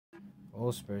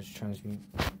All spirits transmute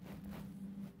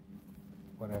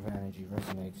whatever energy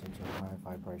resonates into a higher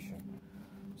vibration.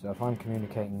 So if I'm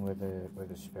communicating with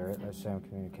a spirit, let's say I'm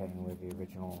communicating with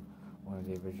one of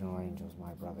the original angels,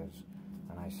 my brothers,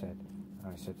 and I said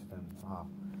to them,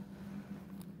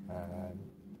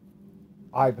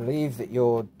 I believe that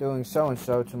you're doing so and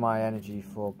so to my energy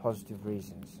for positive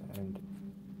reasons, and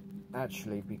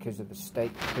actually because of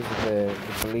the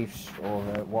beliefs or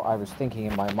what I was thinking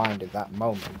in my mind at that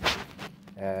moment,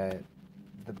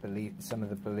 some of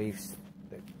the beliefs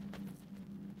that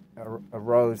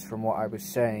arose from what I was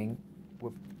saying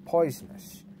were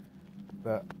poisonous,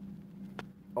 but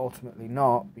ultimately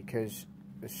not, because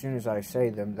as soon as I say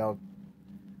them, they'll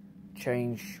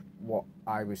change what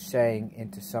I was saying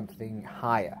into something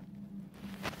higher,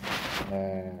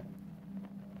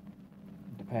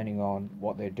 depending on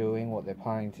what they're doing, what they're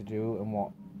planning to do, and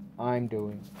what I'm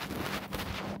doing,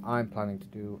 what I'm planning to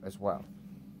do as well.